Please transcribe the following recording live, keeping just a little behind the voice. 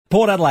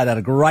Port Adelaide had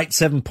a great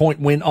 7-point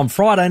win on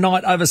Friday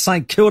night over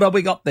St Kilda.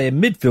 We got their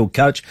midfield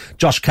coach,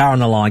 Josh Carr, on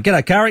the line.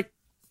 G'day, Carrie.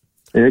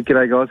 Yeah,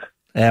 g'day, guys.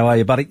 How are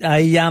you, buddy?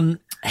 Hey,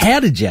 how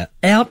did you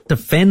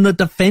out-defend the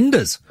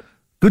defenders?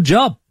 Good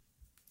job.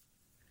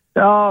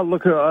 Oh,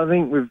 look, I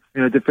think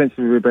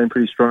defensively we've been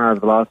pretty strong over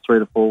the last 3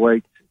 to 4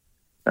 weeks.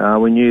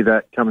 We knew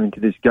that coming into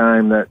this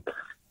game that,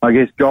 I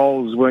guess,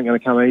 goals weren't going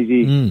to come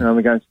easy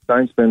against the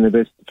Saints, being the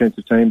best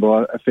defensive team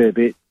by a fair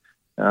bit.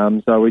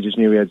 So we just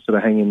knew we had to sort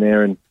of hang in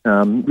there and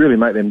really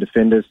make them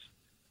defend us.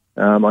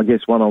 I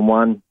guess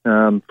one-on-one,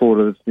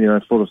 forward of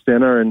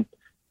centre, and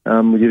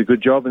we did a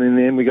good job. And in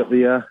the end, we got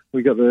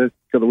the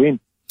win.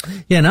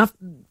 Yeah, and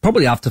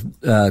probably after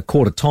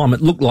quarter time,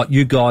 it looked like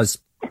you guys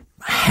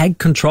had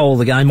control of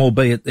the game,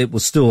 albeit it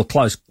was still a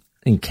close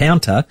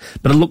encounter,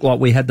 but it looked like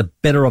we had the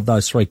better of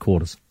those 3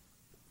 quarters.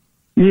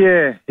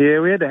 Yeah,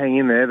 we had to hang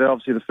in there.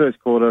 Obviously, the first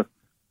quarter,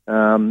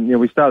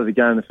 we started the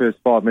game, the first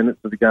 5 minutes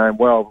of the game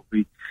well.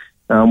 We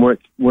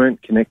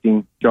weren't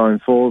connecting going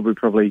forward. We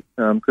probably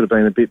could have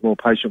been a bit more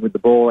patient with the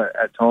ball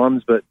at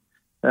times, but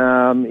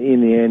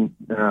in the end,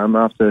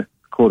 after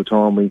quarter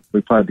time, we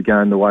played the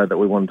game the way that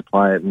we wanted to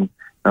play it, and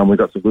we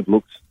got some good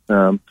looks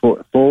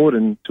forward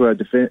and to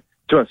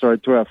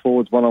our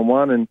forwards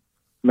one-on-one, and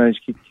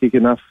managed to kick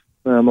enough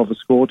of a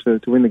score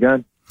to win the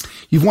game.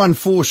 You've won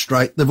 4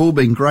 straight. They've all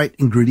been great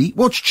and gritty.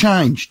 What's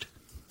changed?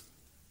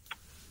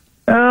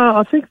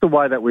 I think the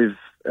way that we've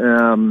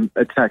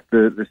attacked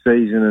the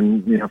season,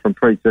 and from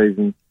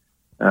pre-season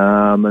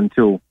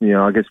until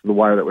I guess the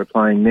way that we're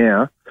playing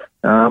now.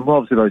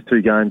 Obviously those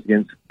 2 games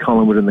against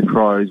Collingwood and the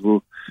Crows.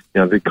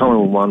 The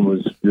Collingwood one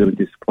was really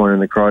disappointing.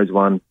 The Crows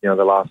one, the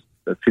last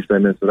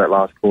 15 minutes of that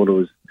last quarter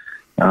was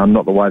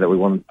not the way that we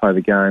wanted to play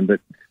the game. But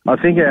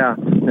I think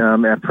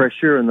our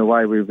pressure and the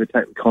way we've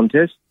attacked the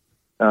contest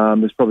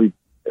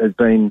has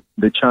been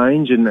the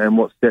change and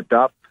what stepped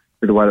up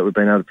with the way that we've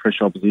been able to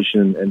pressure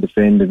opposition and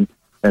defend and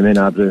then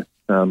able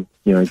to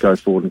go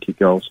forward and kick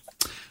goals.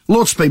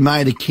 Lots been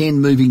made of Ken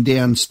moving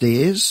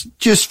downstairs.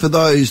 Just for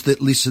those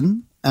that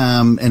listen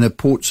and are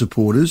Port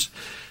supporters,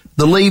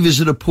 the levers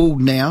that are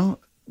pulled now,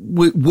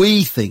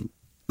 we think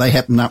they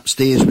happen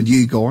upstairs with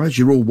you guys.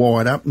 You're all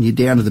wired up and you're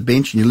down to the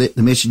bench and you let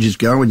the messages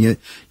go and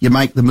you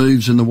make the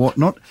moves and the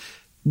whatnot.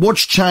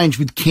 What's changed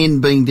with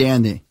Ken being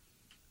down there?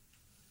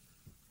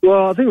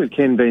 Well, I think with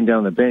Ken being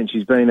down the bench,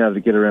 he's been able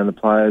to get around the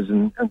players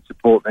and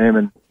support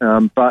them.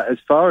 But as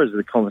far as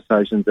the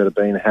conversations that have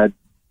been had,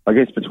 I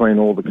guess between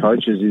all the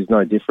coaches is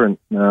no different.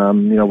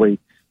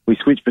 We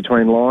switch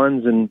between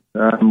lines and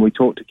we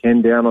talk to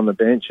Ken down on the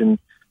bench, and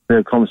we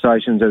have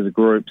conversations as a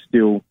group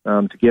still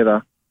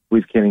together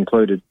with Ken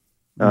included.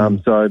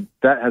 So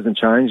that hasn't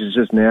changed. It's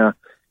just now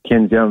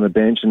Ken's down on the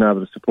bench and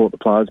able to support the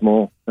players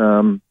more,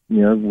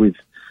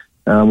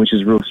 which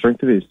is a real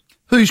strength of his.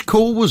 Whose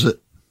call was it?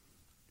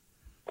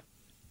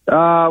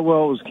 Well,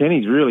 it was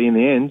Kenny's really in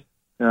the end.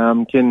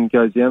 Ken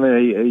goes down there.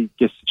 He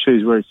gets to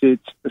choose where he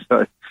sits.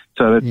 So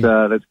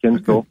that's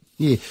Ken's call.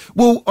 Yeah.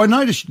 Well, I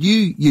noticed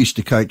you used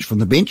to coach from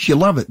the bench. You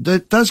love it.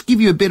 It does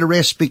give you a better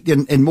aspect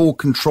and more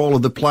control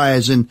of the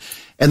players, and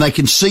they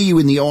can see you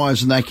in the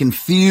eyes and they can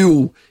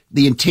feel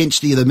the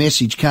intensity of the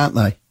message, can't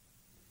they?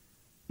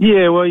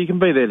 Yeah, well, you can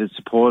be there to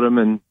support them,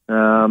 and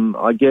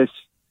I guess,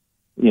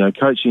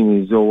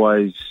 coaching is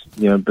always,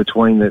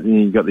 between that,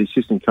 you've got the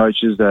assistant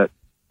coaches that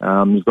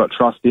you've got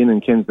trust in,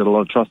 and Ken's got a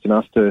lot of trust in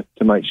us to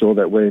make sure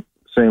that we're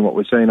seeing what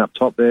we're seeing up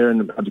top there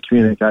and to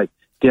communicate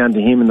down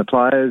to him and the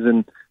players.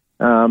 And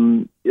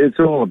it's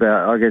all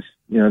about, I guess,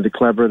 the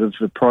collaborative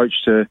approach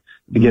to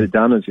get it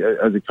done as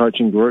a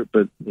coaching group.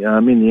 But in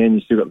the end,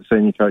 you still got the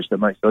senior coach that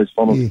makes those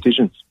final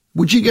decisions.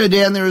 Would you go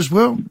down there as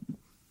well?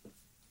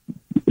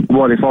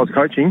 What, if I was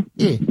coaching?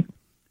 Yeah.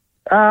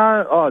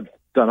 I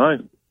don't know.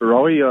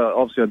 Rowie,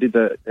 obviously I did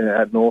that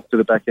at North to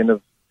the back end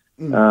of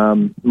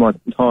my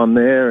time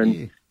there,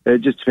 and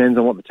it just depends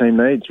on what the team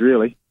needs,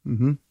 really.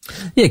 Mm-hmm.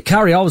 Yeah,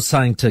 Curry, I was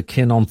saying to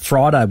Ken on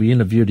Friday, we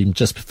interviewed him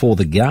just before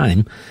the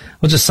game, I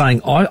was just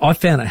saying I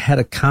found it had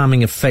a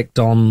calming effect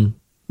on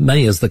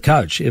me as the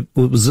coach. It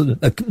was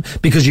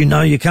because you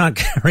can't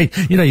carry,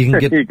 you can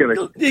get you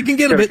can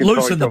get a bit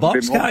loose in the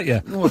box, can't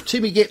you? Oh,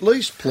 Timmy, get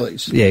loose,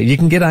 please. Yeah, you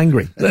can get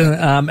angry,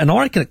 and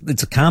I reckon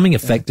it's a calming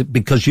effect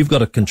because you've got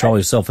to control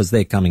yourself as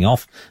they're coming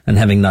off and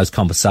having those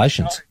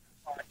conversations.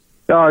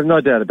 Oh,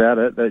 no doubt about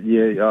it.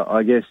 That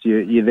I guess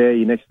you're there,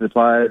 you're next to the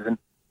players, and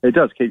it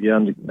does keep you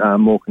under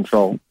more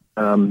control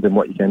than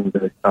what you can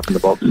do up in the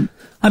box.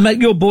 Hey, mate,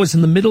 your boys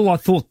in the middle, I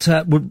thought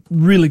were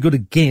really good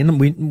again.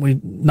 We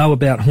know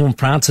about Horn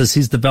Francis.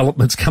 His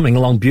development's coming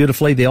along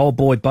beautifully. The old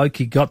boy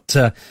Boki got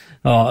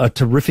a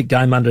terrific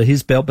game under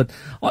his belt, but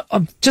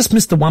I've just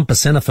missed the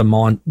 1%er for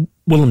mine,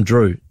 Willem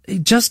Drew. He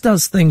just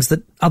does things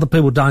that other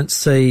people don't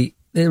see.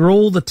 They're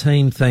all the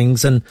team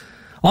things, and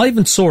I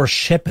even saw a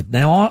shepherd.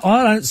 Now,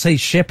 I don't see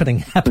shepherding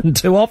happen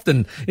too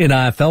often in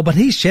AFL, but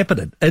he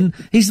shepherded, and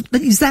he's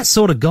that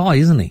sort of guy,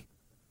 isn't he?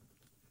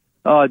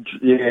 Oh,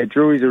 yeah,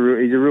 Drew, he's a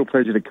real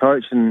pleasure to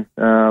coach, and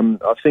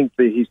I think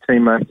that his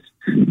teammates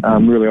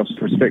really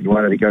obviously respect the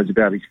way that he goes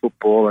about his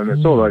football, and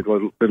it's all those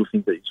little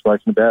things that you've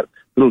spoken about,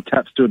 little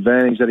taps to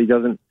advantage that he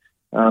doesn't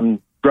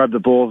grab the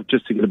ball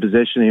just to get a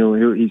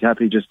possession. He's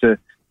happy just to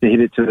hit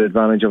it to the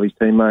advantage of his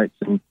teammates,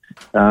 and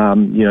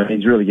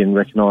he's really getting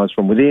recognised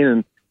from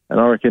within, and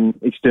I reckon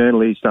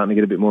externally he's starting to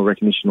get a bit more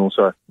recognition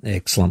also.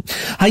 Excellent.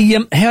 Hey,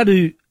 how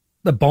do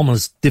the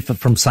Bombers differ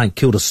from St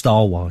Kilda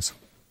style-wise?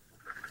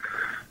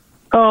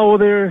 Oh, well,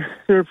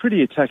 they're a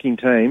pretty attacking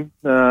team.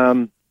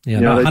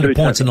 100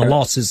 points in a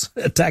loss is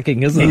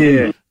attacking, isn't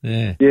it?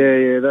 Yeah.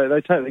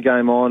 They take the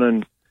game on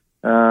and,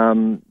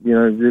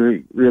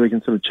 really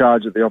can sort of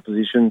charge at the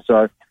opposition.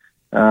 So,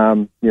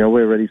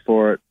 we're ready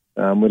for it.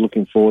 We're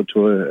looking forward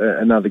to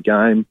another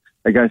game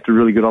against a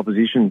really good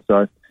opposition.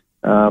 So,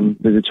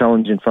 there's a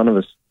challenge in front of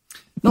us.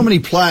 Not many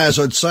players,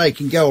 I'd say,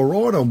 can go all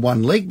right on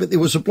one leg, but there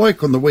was a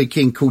bloke on the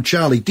weekend called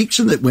Charlie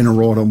Dixon that went all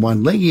right on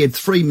one leg. He had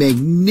 3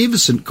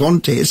 magnificent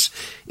contests.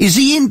 Is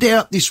he in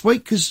doubt this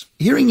week? Because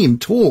hearing him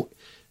talk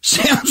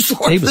sounds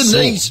like the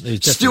knee's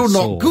still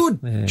not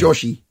good,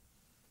 Joshy.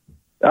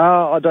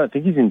 I don't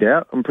think he's in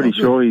doubt. I'm pretty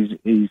sure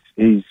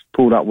he's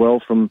pulled up well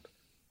from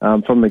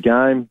the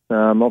game.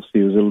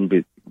 Obviously, he was a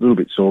little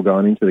bit sore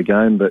going into the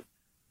game, but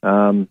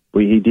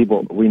he did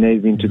what we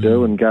needed him to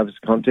do and gave us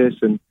a contest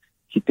and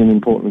kicked an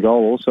important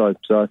goal also.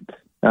 So,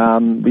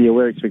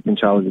 we're expecting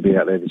Charlie to be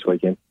out there this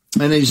weekend.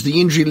 And is the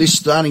injury list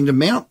starting to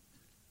mount?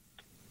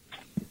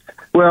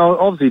 Well,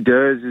 obviously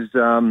Durs is,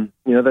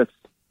 that's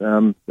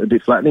a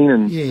bit flattening,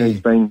 and he's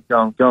been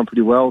going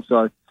pretty well.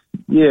 So,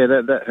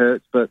 that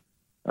hurts. But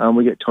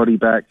we get Toddy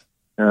back,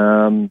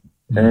 and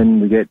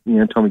we get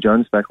Tommy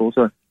Jones back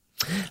also.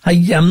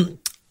 Hey,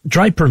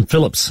 Draper and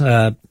Phillips,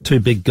 2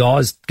 big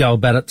guys, go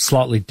about it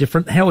slightly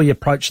different. How will you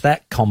approach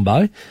that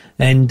combo,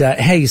 and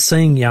how are you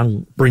seeing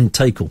young Bryn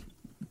Teakle?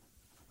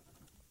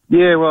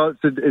 Yeah, well,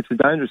 it's a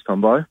dangerous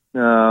combo.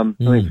 I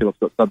think Phillips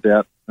got subbed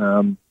out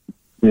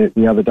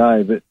the other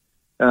day, but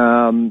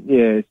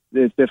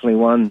there's definitely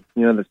one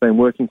that's been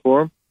working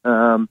for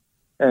him.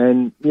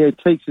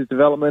 Teak's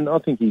development. I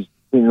think he's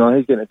getting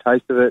a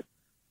taste of it.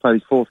 Played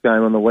his 4th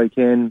game on the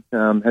weekend.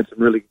 Had some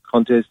really good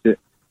contests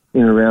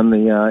in and around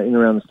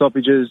the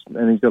stoppages,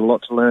 and he's got a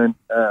lot to learn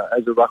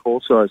as a ruck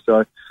also.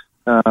 So,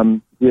 at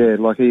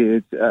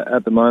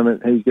the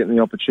moment he's getting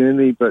the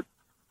opportunity, but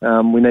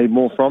we need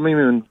more from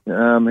him,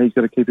 and he's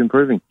got to keep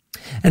improving.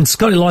 And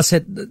Scotty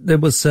Lycett, there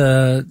was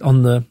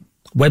on the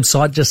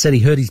website just said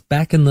he hurt his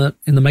back in the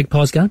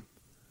Magpies game.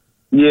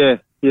 Yeah,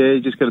 he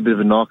just got a bit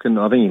of a knock, and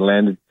I think he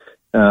landed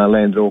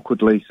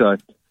awkwardly. So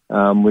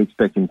we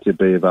expect him to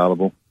be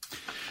available.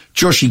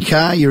 Joshy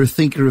Carr, you're a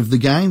thinker of the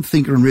game,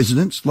 thinker in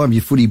residence. Love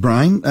your footy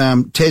brain.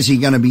 Tassie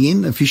going to be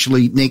in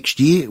officially next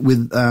year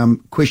with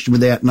question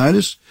without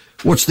notice.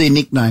 What's their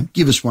nickname?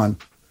 Give us one.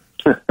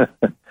 The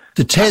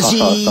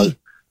Tassie.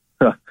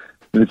 The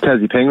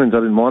Tassie Penguins. I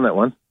didn't mind that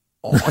one.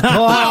 No!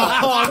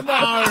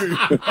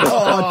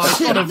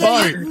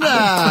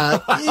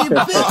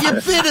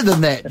 You're better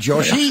than that,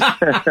 Joshy.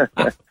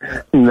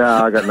 No,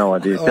 I got no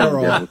idea. All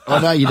right.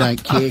 I know you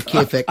don't care.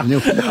 Care factor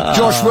nil.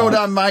 Josh, well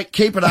done, mate.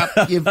 Keep it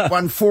up. You've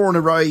won 4 in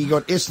a row. You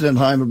got Essendon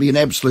home. It'll be an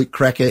absolute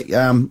cracker.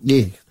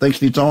 Thanks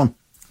for your time.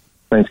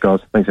 Thanks,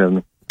 guys. Thanks for having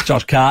me.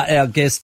 Josh Carr, our guest.